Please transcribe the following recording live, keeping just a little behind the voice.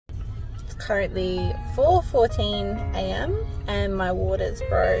currently 4:14 a.m. and my waters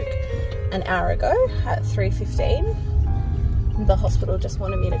broke an hour ago at 3:15. The hospital just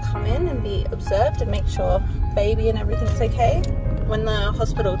wanted me to come in and be observed and make sure baby and everything's okay. When the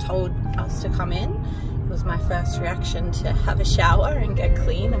hospital told us to come in, it was my first reaction to have a shower and get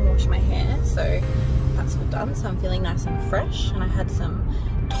clean and wash my hair, so that's all done. So I'm feeling nice and fresh, and I had some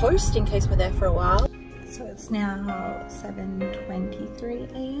toast in case we're there for a while. So it's now 7:23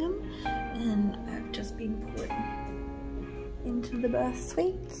 a.m. and I've just been put into the birth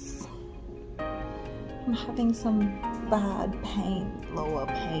suites. I'm having some bad pain, lower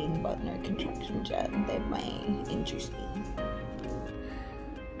pain, but no contractions yet. They may induce me.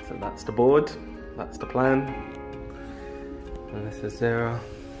 So that's the board, that's the plan, and this is Sarah.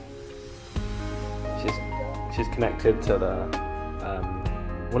 She's connected to the,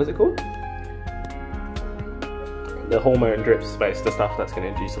 what is it called? The hormone drip space, the stuff that's going to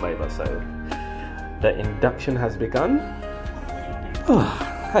induce labour. So the induction has begun. Oh,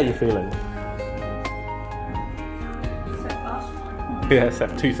 how are you feeling? Yeah,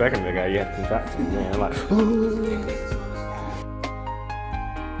 except 2 seconds ago you had contractions. Yeah, like.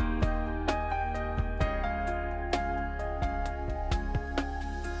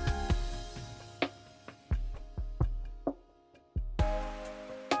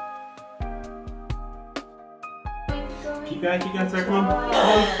 Keep going, sir, come on.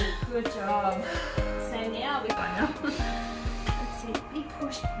 Good job. So now we're going up. Let's see, big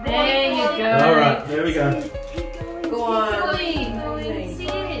push. There you go. Alright, there we go. Go on. Sit.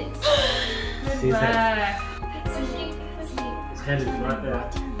 Good work. His head is right there.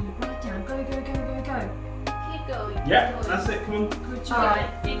 Right down. Go. Keep going. Yeah, that's it, come on. Good job.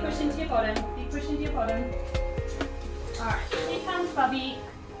 Alright, big push into your bottom. Big push into your bottom. Alright, here comes Bubby.